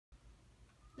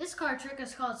This card trick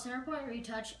is called Centerpoint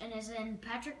Retouch and is in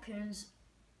Patrick Kuhn's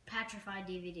Petrified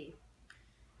DVD.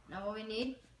 Now what we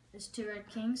need is 2 red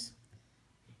kings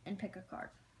and pick a card.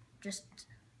 Just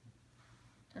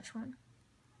touch one,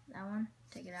 that one,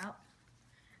 take it out.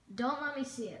 Don't let me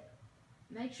see it.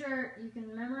 Make sure you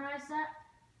can memorize that.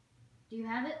 Do you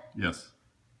have it? Yes.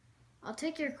 I'll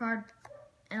take your card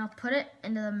and I'll put it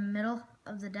into the middle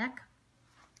of the deck.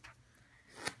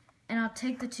 And I'll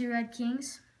take the 2 red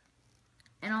kings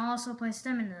and I'll also place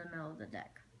them into the middle of the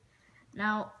deck.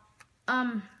 Now,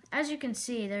 as you can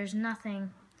see, there's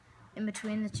nothing in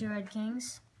between the 2 red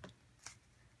kings.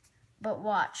 But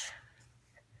watch.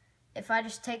 If I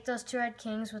just take those 2 red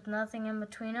kings with nothing in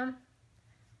between them,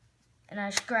 and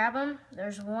I just grab them,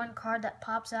 there's one card that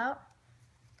pops out.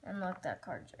 And look, that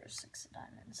card's there, 6 of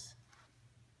diamonds.